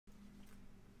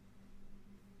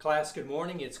Class, good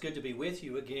morning. It's good to be with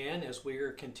you again as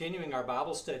we're continuing our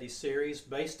Bible study series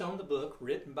based on the book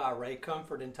written by Ray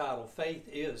Comfort entitled Faith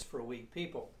is for Weak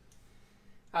People.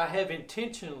 I have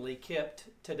intentionally kept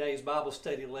today's Bible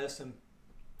study lesson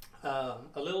a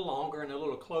little longer and a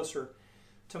little closer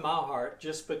to my heart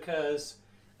just because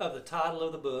of the title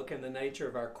of the book and the nature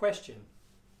of our question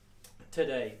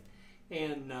today.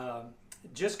 And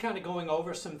just kind of going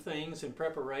over some things in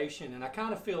preparation, and I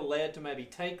kind of feel led to maybe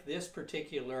take this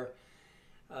particular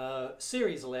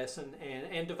series lesson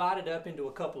and divide it up into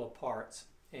a couple of parts.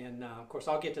 And of course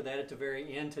I'll get to that at the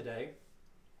very end today.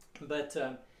 But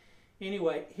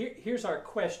anyway, here's our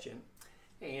question.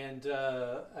 And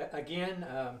again,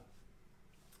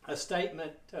 a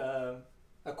statement,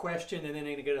 a question, and then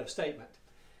a negative statement.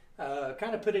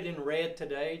 Kind of put it in red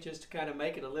today just to kind of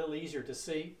make it a little easier to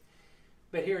see.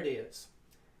 But here it is.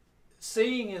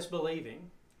 Seeing is believing.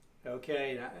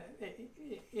 Okay,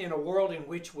 in a world in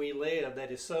which we live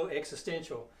that is so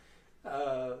existential,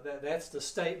 that's the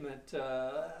statement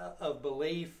of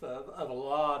belief of a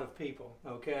lot of people.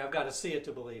 Okay, I've got to see it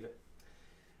to believe it.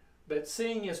 But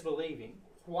seeing is believing.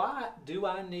 Why do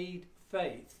I need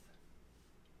faith?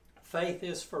 Faith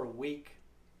is for weak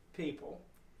people.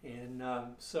 And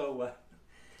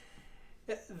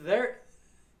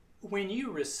when you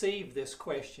receive this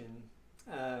question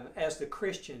as the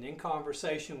Christian in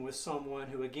conversation with someone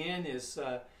who again is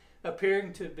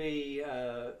appearing to be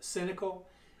cynical,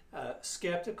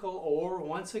 skeptical, or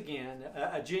once again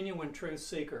a genuine truth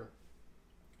seeker,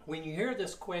 when you hear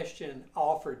this question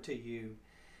offered to you,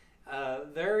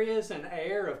 there is an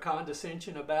air of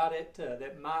condescension about it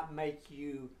that might make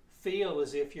you feel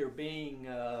as if you're being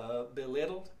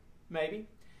belittled, maybe.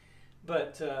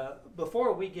 But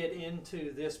before we get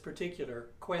into this particular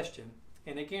question,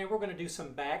 and again, we're going to do some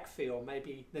backfill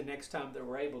maybe the next time that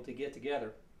we're able to get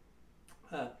together.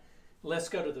 Let's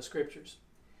go to the scriptures.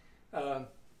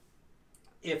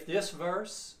 If this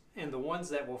verse and the ones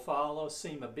that will follow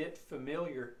seem a bit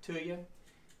familiar to you,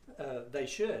 they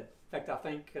should. In fact, I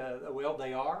think, well,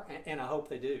 they are, and I hope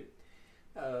they do.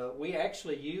 We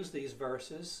actually used these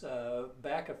verses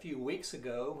back a few weeks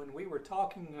ago when we were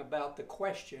talking about the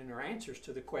question or answers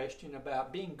to the question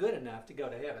about being good enough to go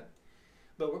to heaven.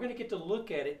 But we're going to get to look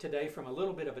at it today from a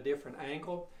little bit of a different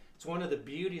angle. It's one of the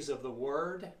beauties of the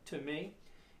Word to me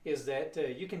is that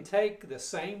you can take the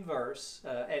same verse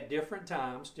at different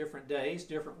times, different days,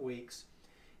 different weeks,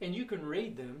 and you can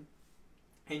read them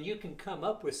and you can come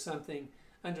up with something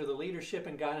under the leadership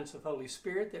and guidance of Holy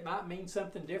Spirit that might mean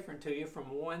something different to you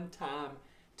from one time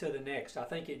to the next. I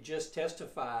think it just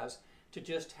testifies to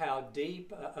just how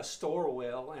deep a store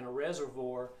well and a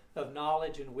reservoir of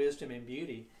knowledge and wisdom and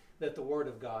beauty that the Word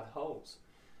of God holds.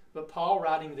 But Paul,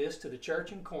 writing this to the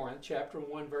church in Corinth, chapter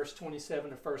 1, verse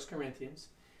 27 of 1 Corinthians,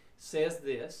 says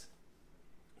this,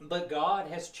 "But God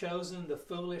has chosen the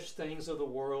foolish things of the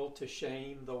world to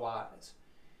shame the wise.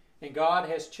 And God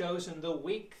has chosen the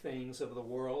weak things of the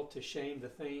world to shame the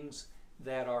things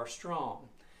that are strong."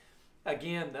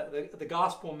 Again, the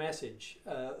gospel message,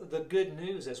 the good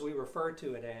news as we refer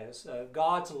to it as,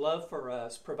 God's love for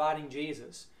us, providing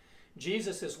Jesus.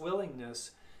 Jesus'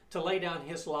 willingness to lay down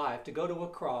His life, to go to a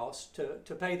cross,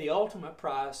 to pay the ultimate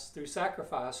price through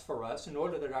sacrifice for us in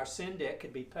order that our sin debt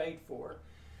could be paid for.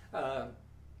 And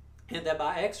that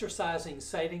by exercising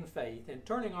saving faith and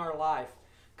turning our life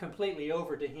completely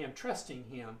over to Him, trusting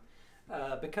Him,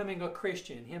 becoming a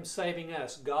Christian, Him saving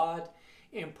us, God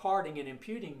imparting and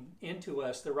imputing into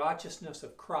us the righteousness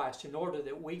of Christ in order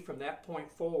that we from that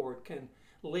point forward can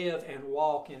live and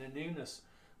walk in a newness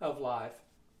of life.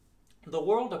 The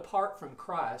world apart from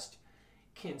Christ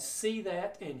can see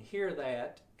that and hear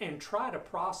that and try to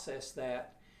process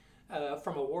that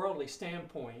from a worldly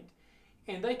standpoint,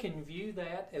 and they can view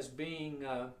that as being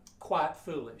quite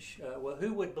foolish. Well,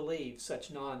 who would believe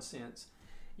such nonsense?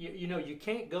 You know, you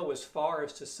can't go as far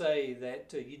as to say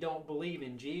that you don't believe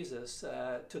in Jesus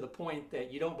to the point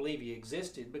that you don't believe He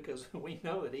existed, because we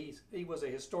know that He was a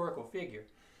historical figure.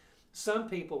 Some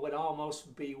people would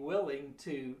almost be willing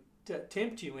to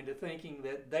tempt you into thinking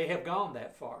that they have gone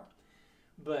that far.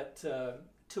 But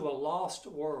to a lost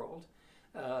world,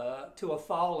 to a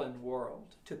fallen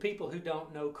world, to people who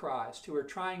don't know Christ, who are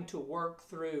trying to work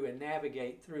through and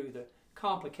navigate through the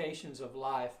complications of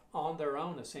life on their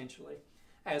own, essentially,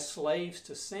 as slaves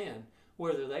to sin,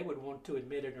 whether they would want to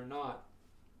admit it or not.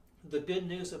 The good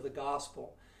news of the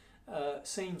gospel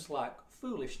seems like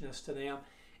foolishness to them,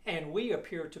 and we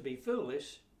appear to be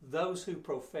foolish, those who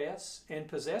profess and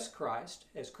possess Christ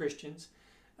as Christians,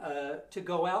 to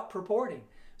go out purporting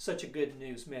such a good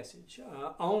news message.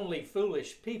 Only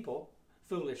foolish people,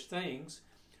 foolish things,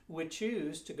 would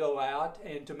choose to go out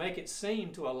and to make it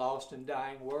seem to a lost and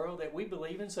dying world that we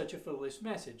believe in such a foolish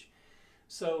message.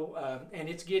 So, and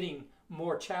it's getting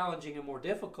more challenging and more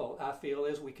difficult, I feel,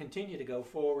 as we continue to go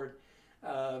forward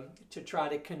to try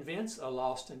to convince a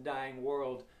lost and dying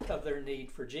world of their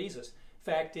need for Jesus.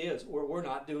 Fact is, we're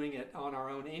not doing it on our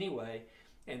own anyway,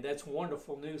 and that's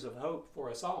wonderful news of hope for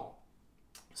us all.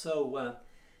 So,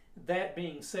 that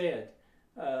being said,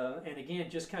 and again,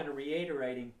 just kind of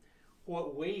reiterating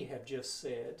what we have just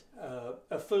said,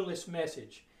 a foolish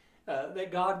message,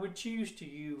 that God would choose to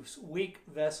use weak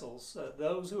vessels,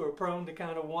 those who are prone to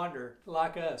kind of wander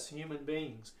like us, human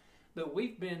beings. But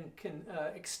we've been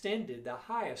extended the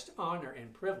highest honor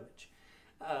and privilege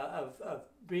of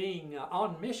being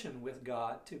on mission with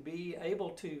God, to be able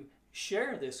to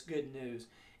share this good news,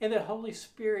 and that Holy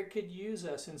Spirit could use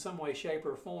us in some way, shape,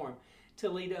 or form to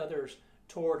lead others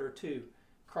toward or to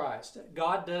Christ.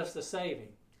 God does the saving,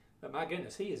 but my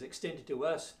goodness, He has extended to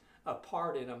us a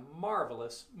part in a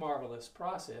marvelous, marvelous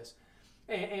process.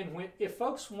 And if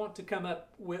folks want to come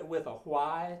up with a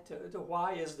why, to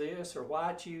why is this, or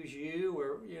why choose you,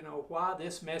 or why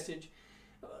this message,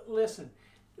 listen,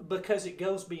 because it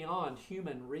goes beyond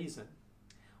human reason.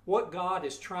 What God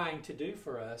is trying to do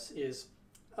for us is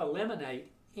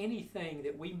eliminate anything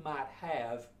that we might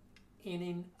have in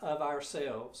and of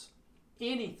ourselves,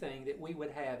 anything that we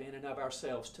would have in and of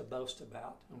ourselves to boast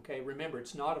about. Okay, remember,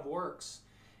 it's not of works.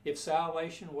 If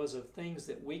salvation was of things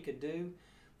that we could do,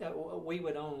 we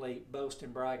would only boast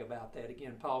and brag about that.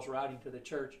 Again, Paul's writing to the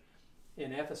church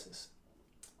in Ephesus.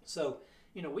 So,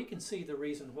 we can see the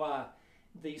reason why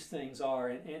these things are.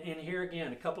 And here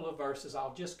again, a couple of verses.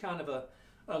 I'll just kind of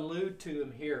allude to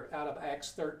them here out of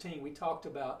Acts 13. We talked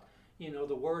about,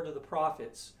 the word of the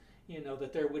prophets,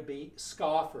 that there would be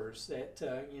scoffers, that,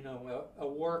 a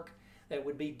work that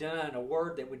would be done, a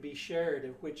word that would be shared,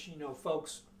 of which,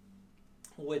 folks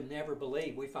would never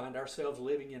believe. We find ourselves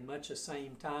living in much the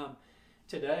same time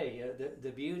today, the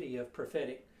beauty of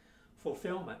prophetic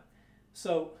fulfillment.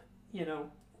 So,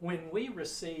 when we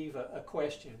receive a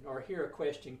question or hear a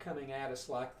question coming at us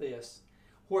like this,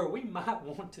 where we might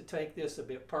want to take this a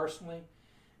bit personally,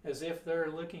 as if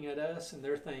they're looking at us and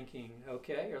they're thinking,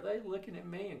 okay, are they looking at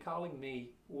me and calling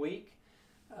me weak?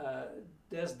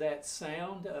 Does that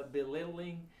sound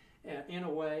belittling in a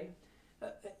way?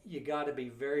 You got to be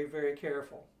very, very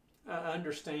careful.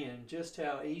 Understand just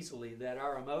how easily that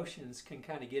our emotions can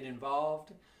kind of get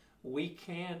involved. We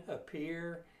can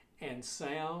appear and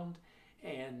sound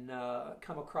and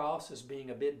come across as being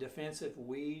a bit defensive.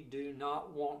 We do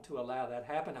not want to allow that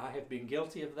happen. I have been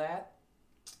guilty of that,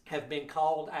 have been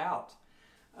called out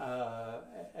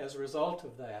as a result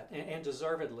of that, and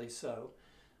deservedly so.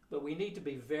 But we need to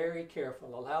be very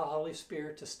careful. Allow Holy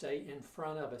Spirit to stay in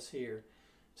front of us here,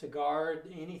 to guard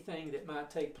anything that might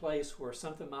take place where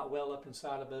something might well up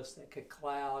inside of us that could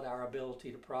cloud our ability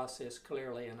to process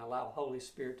clearly, and allow Holy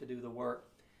Spirit to do the work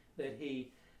that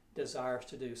He desires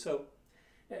to do. So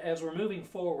as we're moving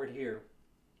forward here,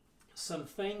 some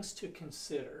things to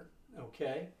consider,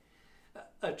 okay?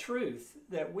 A truth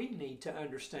that we need to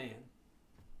understand.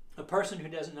 A person who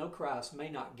doesn't know Christ may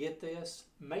not get this,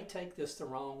 may take this the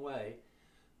wrong way,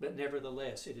 but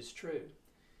nevertheless it is true.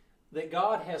 That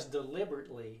God has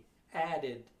deliberately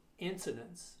added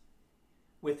incidents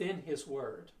within His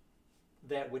Word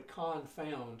that would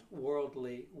confound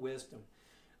worldly wisdom.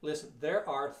 Listen, there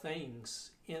are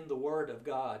things in the Word of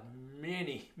God,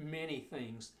 many, many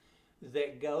things,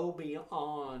 that go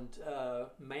beyond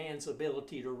man's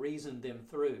ability to reason them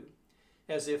through,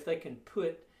 as if they can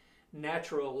put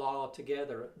natural law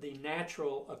together, the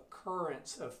natural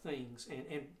occurrence of things,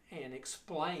 and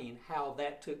explain how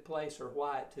that took place or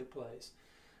why it took place.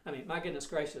 I mean, my goodness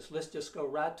gracious, let's just go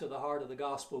right to the heart of the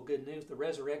gospel good news, the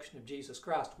resurrection of Jesus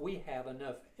Christ. We have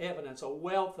enough evidence, a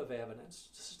wealth of evidence,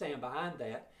 to stand behind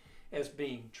that as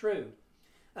being true.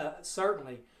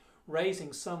 Certainly,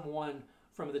 raising someone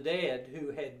from the dead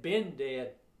who had been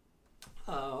dead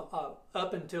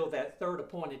up until that third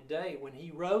appointed day when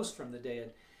He rose from the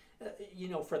dead,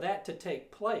 for that to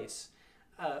take place,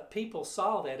 people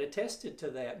saw that, attested to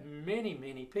that, many,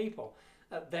 many people.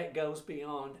 That goes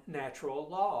beyond natural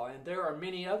law. And there are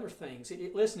many other things.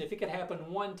 Listen, if it could happen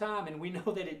one time, and we know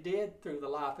that it did through the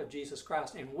life of Jesus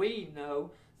Christ, and we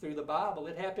know through the Bible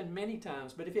it happened many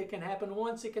times, but if it can happen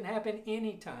once, it can happen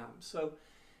any time. So,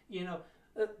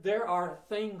 there are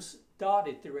things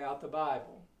dotted throughout the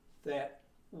Bible that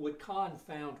would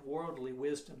confound worldly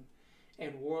wisdom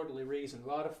and worldly reason. A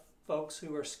lot of folks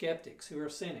who are skeptics, who are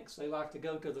cynics, they like to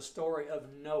go to the story of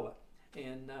Noah,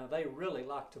 and they really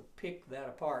like to pick that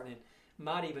apart. And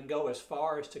might even go as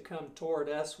far as to come toward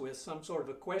us with some sort of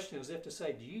a question as if to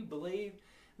say, do you believe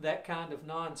that kind of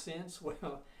nonsense?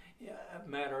 Well,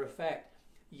 matter of fact,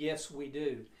 yes, we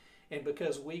do. And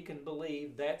because we can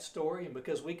believe that story, and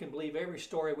because we can believe every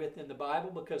story within the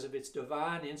Bible because of its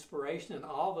divine inspiration and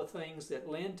all the things that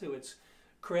lend to its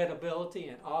credibility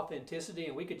and authenticity,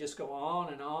 and we could just go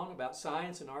on and on about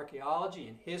science and archaeology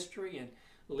and history and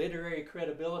literary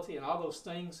credibility and all those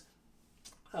things,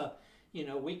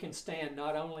 we can stand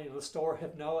not only in the story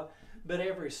of Noah, but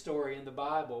every story in the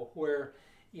Bible where,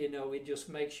 it just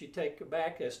makes you take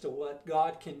aback as to what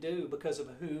God can do because of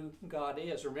who God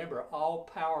is. Remember, all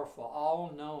powerful,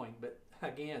 all knowing, but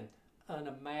again,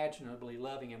 unimaginably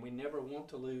loving, and we never want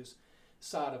to lose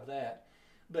sight of that.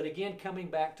 But again, coming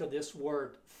back to this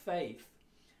word faith,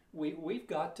 we've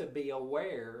got to be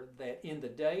aware that in the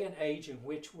day and age in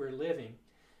which we're living,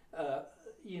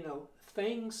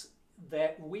 things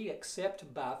that we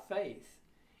accept by faith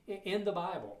in the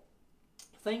Bible,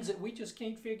 things that we just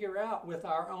can't figure out with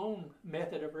our own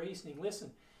method of reasoning.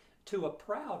 Listen, to a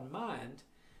proud mind,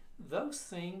 those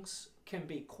things can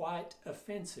be quite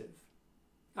offensive.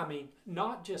 I mean,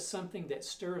 not just something that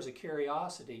stirs a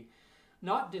curiosity,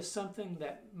 not just something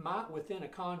that might within a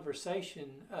conversation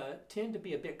tend to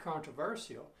be a bit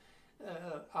controversial.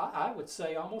 I would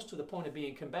say almost to the point of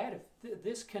being combative.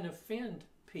 This can offend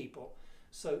people.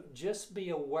 So just be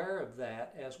aware of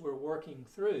that as we're working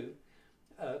through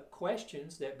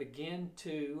questions that begin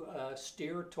to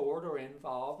steer toward or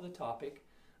involve the topic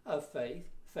of faith,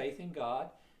 faith in God,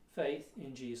 faith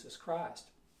in Jesus Christ.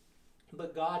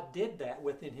 But God did that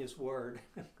within His Word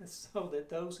so that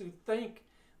those who think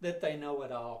that they know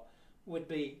it all would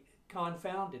be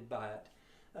confounded by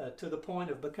it to the point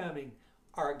of becoming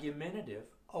argumentative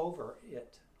over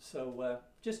it. So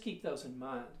just keep those in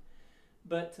mind.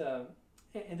 But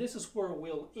and this is where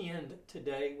we'll end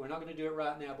today. We're not going to do it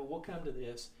right now, but we'll come to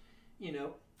this.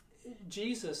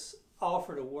 Jesus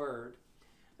offered a word.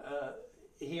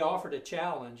 He offered a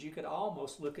challenge. You could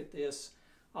almost look at this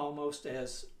almost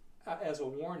as a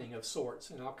warning of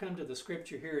sorts. And I'll come to the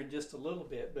scripture here in just a little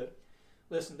bit. But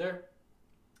listen,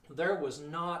 there was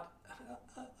not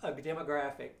a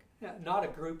demographic, not a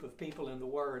group of people in the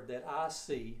Word that I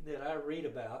see, that I read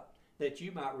about, that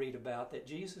you might read about, that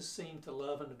Jesus seemed to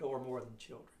love and adore more than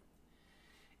children.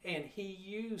 And He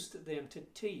used them to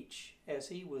teach as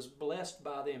He was blessed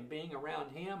by them being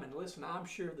around Him. And listen, I'm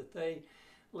sure that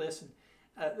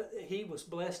He was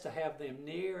blessed to have them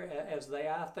near as they,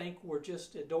 I think, were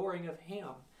just adoring of Him.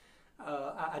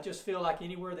 I just feel like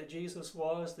anywhere that Jesus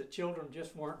was, the children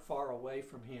just weren't far away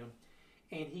from Him.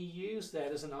 And He used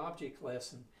that as an object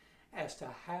lesson as to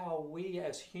how we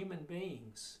as human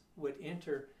beings would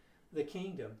enter the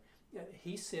kingdom.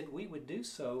 He said we would do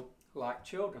so like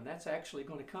children. That's actually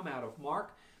going to come out of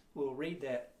Mark. We'll read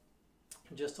that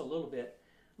just a little bit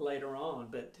later on.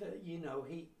 But,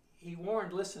 he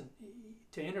warned, listen,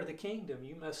 to enter the kingdom,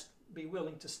 you must be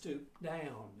willing to stoop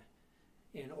down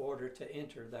in order to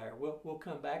enter there. We'll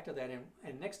come back to that.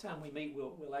 And next time we meet,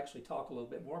 we'll actually talk a little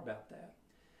bit more about that.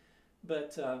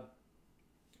 But,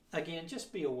 again,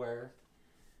 just be aware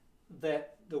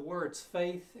that the words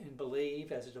faith and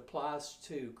believe, as it applies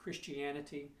to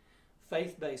Christianity,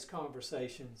 faith-based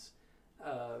conversations,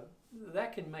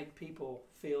 that can make people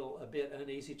feel a bit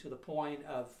uneasy to the point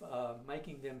of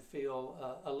making them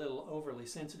feel a little overly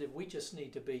sensitive. We just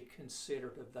need to be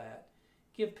considerate of that.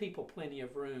 Give people plenty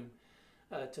of room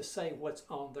to say what's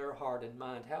on their heart and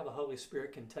mind, how the Holy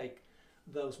Spirit can take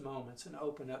those moments and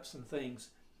open up some things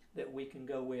that we can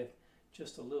go with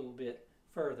just a little bit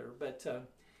further. But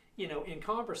in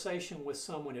conversation with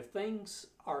someone, if things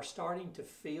are starting to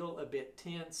feel a bit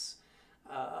tense,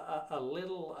 a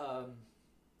little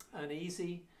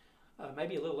uneasy,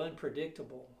 maybe a little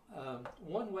unpredictable,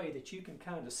 one way that you can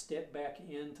kind of step back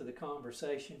into the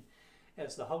conversation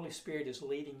as the Holy Spirit is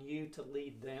leading you to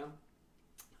lead them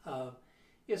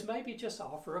is maybe just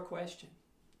offer a question.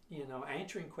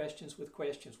 Answering questions with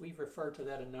questions. We've referred to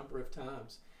that a number of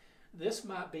times. This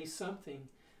might be something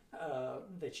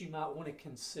that you might want to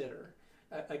consider.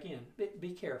 Again,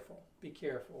 be careful. Be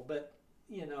careful. But,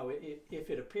 if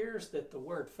it appears that the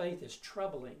word faith is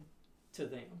troubling to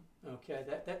them, okay,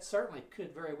 that certainly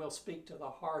could very well speak to the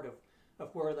heart of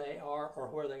where they are or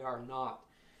where they are not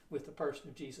with the person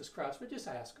of Jesus Christ. But just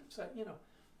ask them. Say,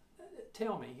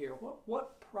 tell me here,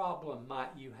 what problem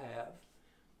might you have,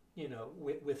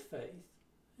 with faith?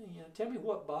 Tell me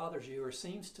what bothers you or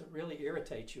seems to really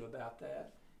irritate you about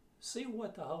that. See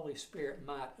what the Holy Spirit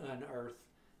might unearth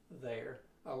there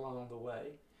along the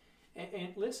way.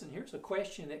 And listen, here's a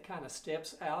question that kind of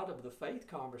steps out of the faith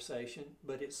conversation,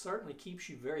 but it certainly keeps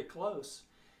you very close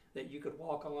that you could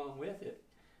walk along with it.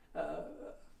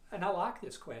 And I like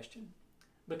this question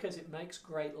because it makes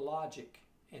great logic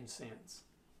and sense.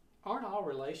 Aren't all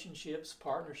relationships,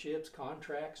 partnerships,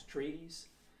 contracts, treaties,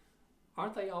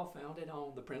 aren't they all founded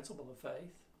on the principle of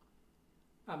faith?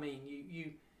 I mean,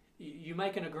 you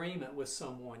make an agreement with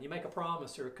someone, you make a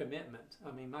promise or a commitment.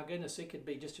 I mean, my goodness, it could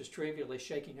be just as trivial as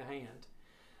shaking a hand.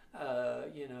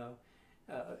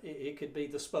 It could be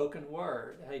the spoken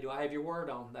word. Hey, do I have your word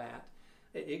on that?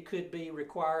 It could be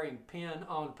requiring pen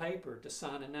on paper to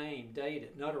sign a name, date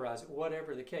it, notarize it,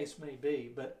 whatever the case may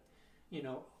be. But,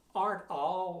 aren't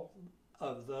all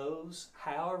of those,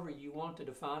 however you want to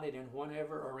define it in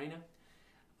whatever arena,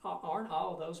 aren't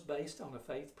all of those based on a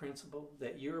faith principle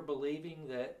that you're believing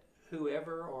that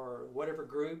whoever or whatever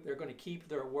group, they're going to keep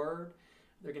their word,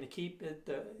 they're going to keep it,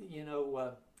 they're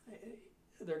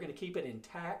going to keep it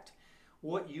intact,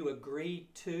 what you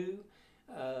agreed to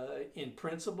in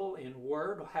principle, in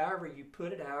word, however you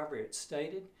put it, however it's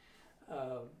stated.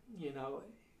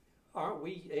 Aren't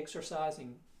we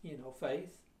exercising,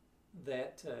 faith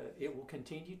that it will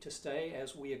continue to stay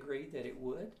as we agreed that it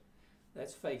would?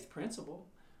 That's faith principle.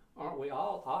 Aren't we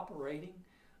all operating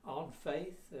on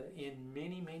faith in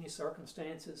many, many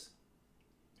circumstances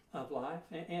of life?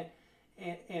 And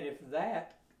if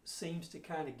that seems to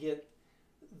kind of get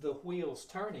the wheels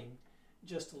turning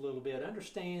just a little bit,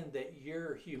 understand that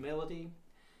your humility,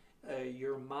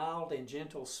 your mild and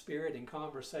gentle spirit in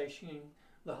conversation,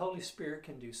 the Holy Spirit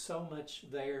can do so much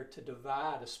there to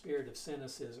divide a spirit of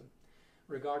cynicism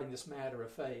regarding this matter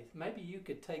of faith. Maybe you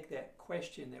could take that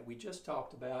question that we just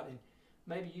talked about and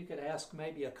maybe you could ask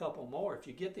maybe a couple more. If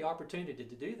you get the opportunity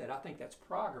to do that, I think that's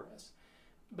progress.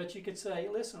 But you could say,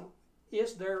 listen,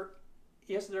 is there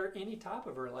any type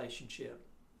of relationship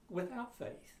without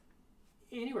faith?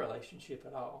 Any relationship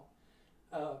at all?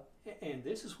 And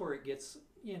this is where it gets,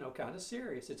 kind of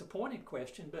serious. It's a pointed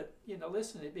question, but,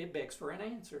 listen, it begs for an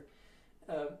answer.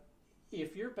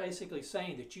 If you're basically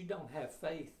saying that you don't have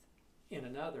faith in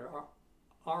another,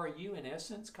 are you in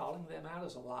essence calling them out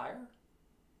as a liar?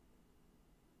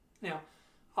 Now,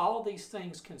 all these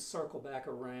things can circle back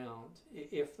around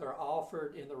if they're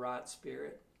offered in the right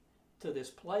spirit to this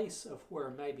place of where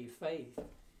maybe faith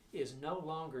is no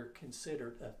longer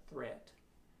considered a threat.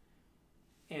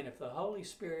 And if the Holy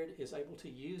Spirit is able to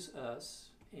use us,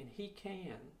 and He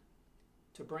can,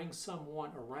 to bring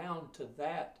someone around to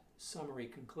that summary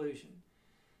conclusion,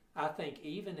 I think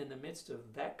even in the midst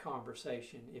of that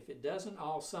conversation, if it doesn't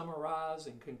all summarize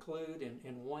and conclude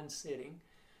in one sitting,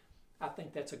 I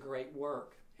think that's a great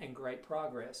work and great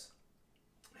progress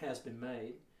has been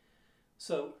made.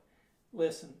 So,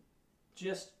 listen,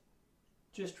 just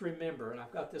remember, and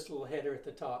I've got this little header at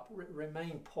the top,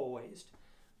 remain poised.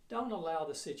 Don't allow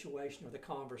the situation or the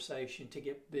conversation to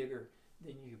get bigger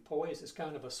than you. Poise is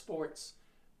kind of a sports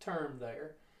term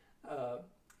there.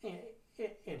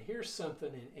 And here's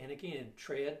something, and again,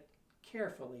 tread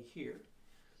carefully here.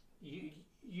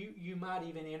 You might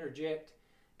even interject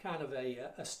kind of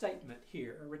a statement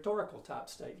here, a rhetorical type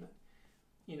statement.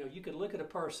 You could look at a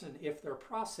person, if they're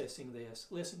processing this,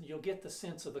 listen, you'll get the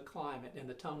sense of the climate and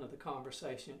the tone of the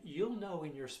conversation. You'll know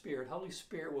in your spirit, Holy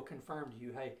Spirit will confirm to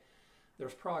you, hey,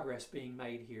 there's progress being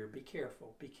made here. Be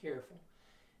careful, be careful.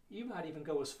 You might even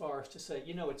go as far as to say,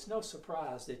 it's no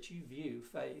surprise that you view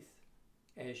faith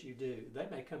as you do. They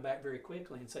may come back very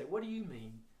quickly and say, what do you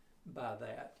mean by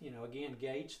that? Again,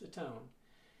 gauge the tone.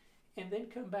 And then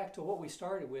come back to what we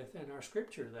started with in our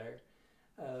scripture there,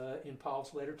 in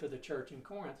Paul's letter to the church in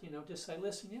Corinth. Just say,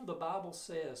 listen, the Bible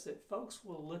says that folks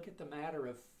will look at the matter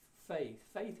of faith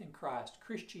in Christ,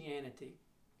 Christianity,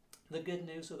 the good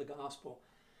news of the gospel.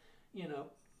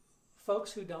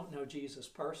 Folks who don't know Jesus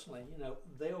personally,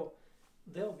 they'll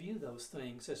view those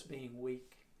things as being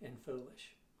weak and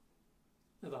foolish.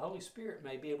 Now, the Holy Spirit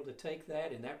may be able to take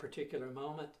that in that particular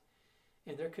moment,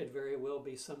 and there could very well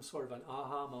be some sort of an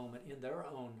aha moment in their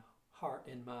own heart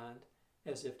and mind,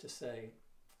 as if to say,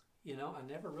 I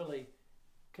never really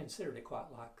considered it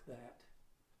quite like that.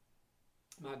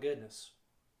 My goodness,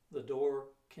 the door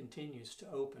continues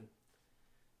to open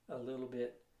a little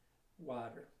bit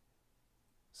wider.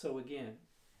 So again,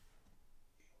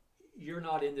 you're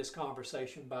not in this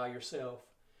conversation by yourself.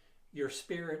 Your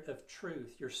spirit of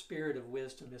truth, your spirit of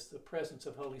wisdom is the presence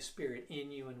of Holy Spirit in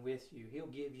you and with you. He'll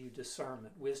give you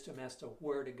discernment, wisdom as to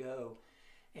where to go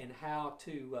and how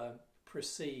to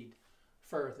proceed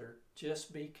further.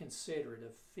 Just be considerate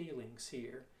of feelings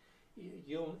here.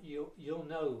 You'll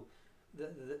know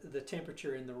the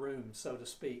temperature in the room, so to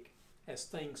speak, as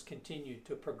things continue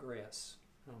to progress.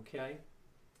 Okay?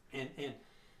 And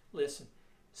listen,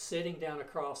 sitting down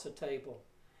across a table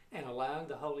and allowing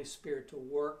the Holy Spirit to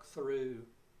work through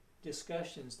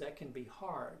discussions that can be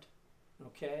hard,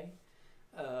 okay?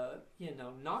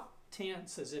 Not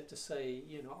tense as if to say,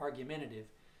 argumentative,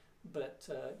 but,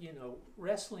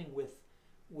 wrestling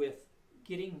with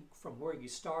getting from where you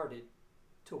started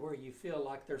to where you feel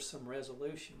like there's some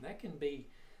resolution. That can be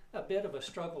a bit of a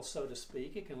struggle, so to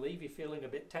speak. It can leave you feeling a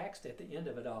bit taxed at the end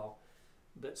of it all,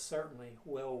 but certainly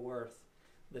well worth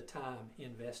the time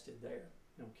invested there,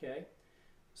 okay?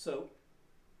 So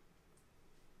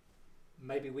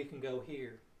maybe we can go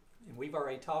here, and we've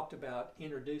already talked about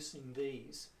introducing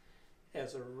these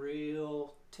as a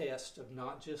real test of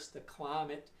not just the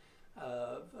climate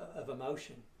of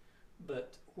emotion,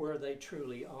 but where they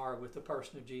truly are with the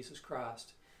person of Jesus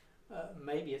Christ.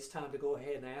 Maybe it's time to go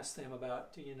ahead and ask them about,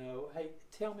 hey,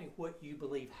 tell me what you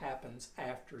believe happens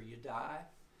after you die,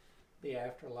 the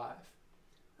afterlife.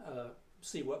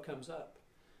 See what comes up.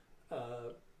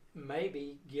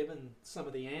 Maybe, given some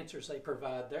of the answers they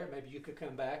provide there, maybe you could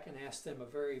come back and ask them a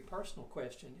very personal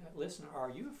question. Listen, are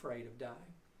you afraid of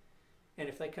dying? And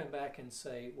if they come back and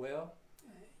say, well,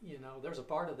 there's a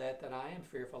part of that I am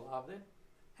fearful of, then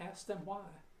ask them why.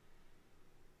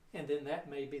 And then that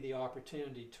may be the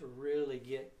opportunity to really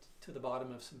get to the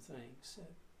bottom of some things.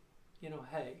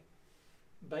 Hey,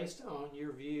 based on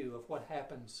your view of what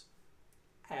happens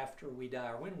after we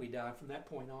die or when we die from that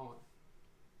point on,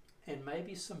 and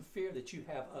maybe some fear that you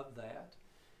have of that,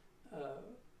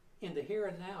 in the here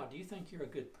and now, do you think you're a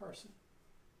good person?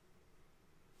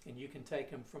 And you can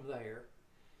take them from there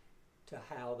to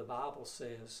how the Bible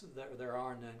says that there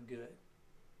are none good.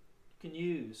 You can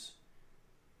use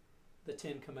the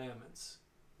Ten Commandments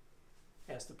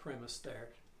as the premise there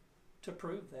to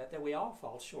prove that we all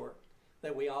fall short,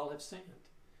 that we all have sinned.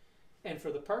 And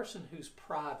for the person who's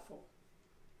prideful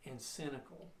and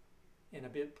cynical and a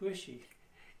bit pushy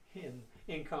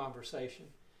in conversation,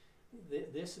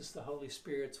 this is the Holy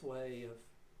Spirit's way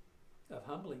of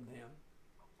humbling them.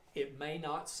 It may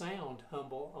not sound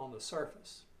humble on the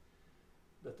surface,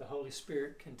 but the Holy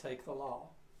Spirit can take the law,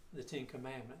 the Ten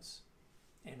Commandments,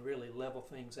 and really level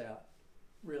things out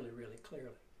really, really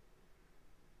clearly.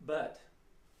 But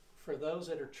for those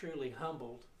that are truly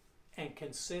humbled and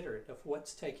considerate of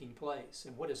what's taking place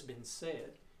and what has been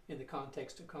said in the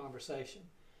context of conversation,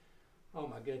 oh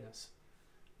my goodness,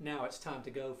 now it's time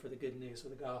to go for the good news of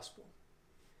the gospel.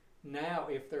 Now,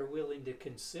 if they're willing to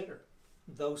consider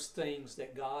those things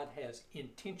that God has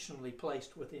intentionally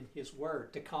placed within His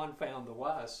Word to confound the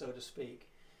wise, so to speak,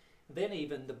 then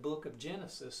even the book of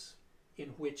Genesis, in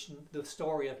which the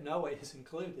story of Noah is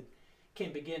included,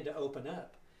 can begin to open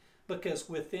up. Because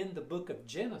within the book of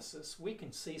Genesis, we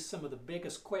can see some of the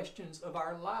biggest questions of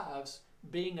our lives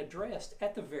being addressed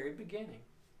at the very beginning.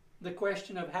 The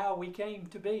question of how we came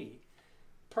to be,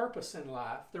 purpose in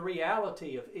life, the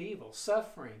reality of evil,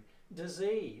 suffering,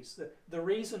 disease, the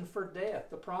reason for death,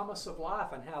 the promise of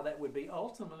life, and how that would be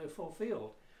ultimately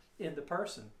fulfilled in the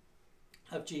person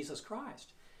of Jesus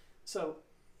Christ. So,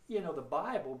 the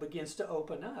Bible begins to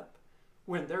open up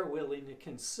when they're willing to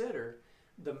consider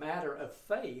the matter of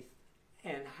faith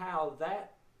and how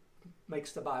that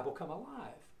makes the Bible come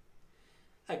alive.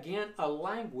 Again, a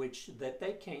language that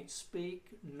they can't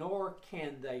speak, nor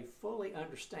can they fully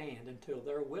understand until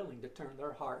they're willing to turn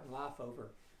their heart and life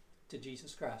over to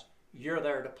Jesus Christ. You're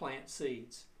there to plant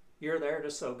seeds. You're there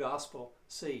to sow gospel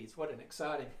seeds. What an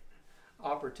exciting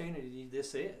opportunity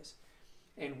this is.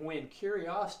 And when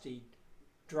curiosity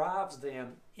drives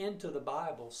them into the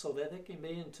Bible so that they can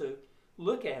begin to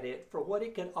look at it for what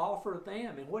it could offer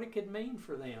them and what it could mean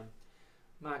for them,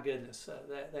 my goodness,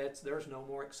 there's no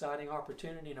more exciting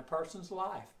opportunity in a person's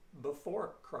life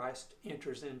before Christ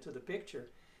enters into the picture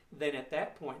than at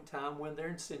that point in time when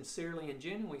they're sincerely and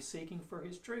genuinely seeking for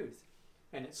His truth.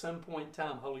 And at some point in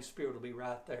time, Holy Spirit will be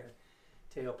right there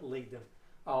to help lead them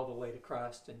all the way to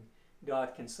Christ, and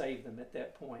God can save them at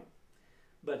that point.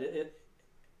 But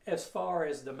as far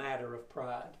as the matter of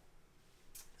pride,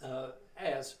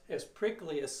 as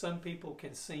prickly as some people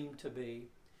can seem to be,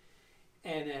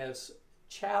 and as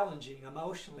challenging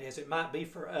emotionally as it might be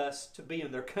for us to be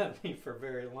in their company for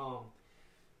very long,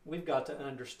 we've got to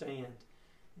understand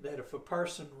that if a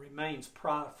person remains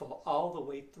prideful all the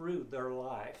way through their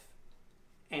life,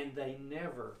 and they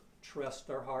never trust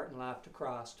their heart and life to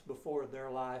Christ before their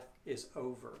life is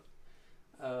over,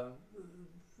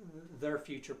 their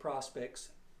future prospects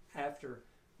after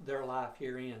their life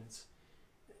here ends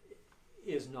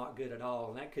is not good at all.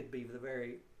 And that could be the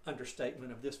very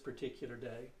understatement of this particular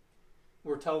day.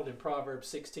 We're told in Proverbs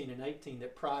 16 and 18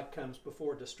 that pride comes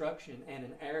before destruction and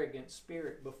an arrogant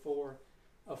spirit before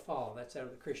a fall. That's out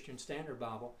of the Christian Standard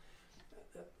Bible.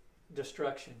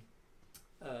 Destruction.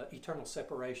 eternal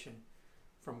separation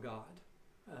from God.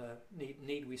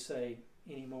 Need we say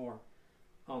any more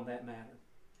on that matter?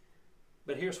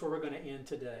 But here's where we're going to end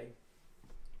today.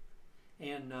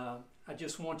 And I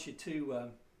just want you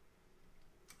to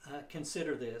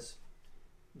consider this.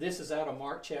 This is out of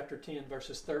Mark chapter 10,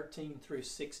 verses 13 through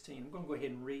 16. I'm going to go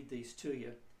ahead and read these to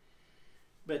you.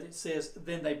 But it says,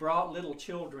 "Then they brought little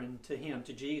children to him,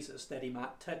 to Jesus, that he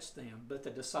might touch them. But the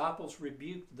disciples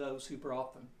rebuked those who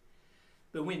brought them.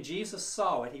 But when Jesus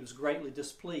saw it, he was greatly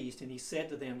displeased, and he said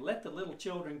to them, 'Let the little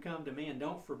children come to me, and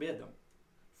don't forbid them,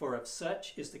 for of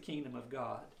such is the kingdom of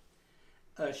God.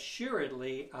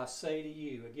 Assuredly, I say to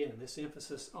you,'" again, this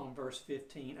emphasis on verse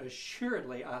 15,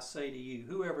 "assuredly, I say to you,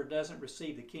 whoever doesn't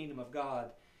receive the kingdom of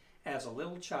God as a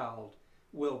little child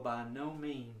will by no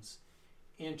means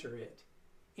enter it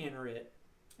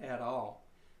at all."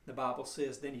 The Bible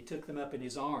says, "Then he took them up in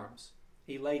his arms.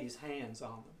 He laid his hands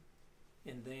on them,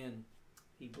 and then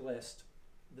he blessed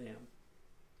them."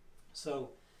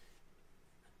 So,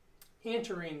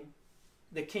 entering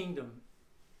the kingdom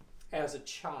as a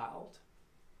child,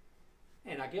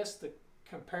 and I guess the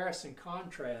comparison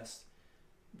contrast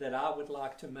that I would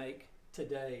like to make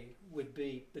today would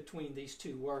be between these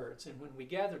two words. And when we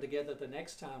gather together the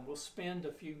next time, we'll spend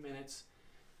a few minutes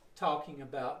talking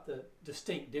about the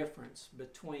distinct difference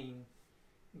between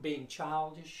being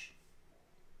childish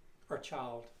or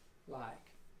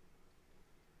childlike.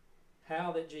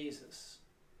 How that Jesus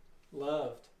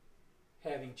loved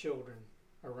having children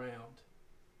around,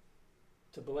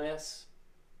 to bless,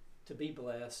 to be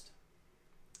blessed,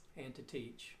 and to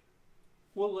teach.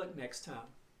 We'll look next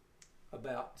time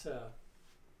about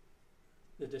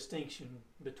the distinction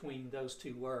between those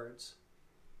two words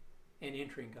and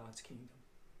entering God's kingdom.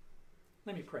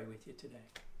 Let me pray with you today.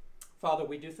 Father,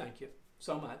 we do thank you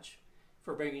so much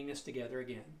for bringing us together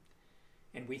again.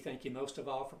 And we thank you most of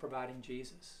all for providing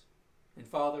Jesus. And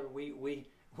Father, we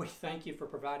thank you for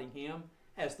providing him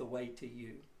as the way to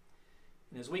you.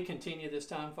 And as we continue this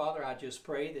time, Father, I just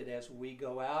pray that as we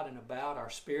go out and about, our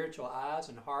spiritual eyes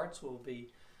and hearts will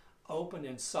be open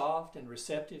and soft and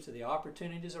receptive to the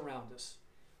opportunities around us.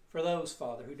 For those,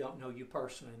 Father, who don't know you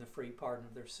personally and the free pardon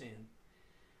of their sin,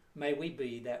 may we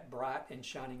be that bright and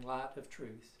shining light of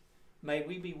truth. May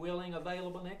we be willing,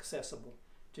 available, and accessible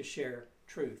to share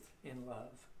truth in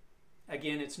love.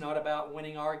 Again, it's not about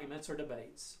winning arguments or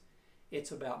debates.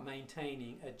 It's about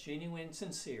maintaining a genuine,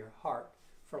 sincere heart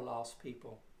for lost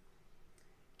people.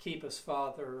 Keep us,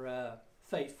 Father,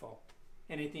 faithful.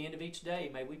 And at the end of each day,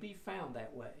 may we be found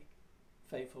that way,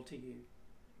 faithful to you.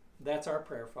 That's our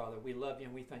prayer, Father. We love you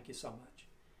and we thank you so much.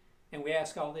 And we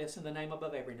ask all this in the name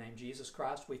above every name, Jesus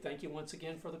Christ. We thank you once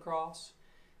again for the cross.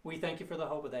 We thank you for the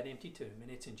hope of that empty tomb.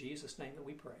 And it's in Jesus' name that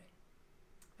we pray.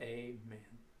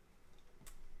 Amen.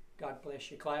 God bless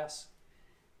you, class.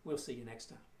 We'll see you next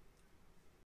time.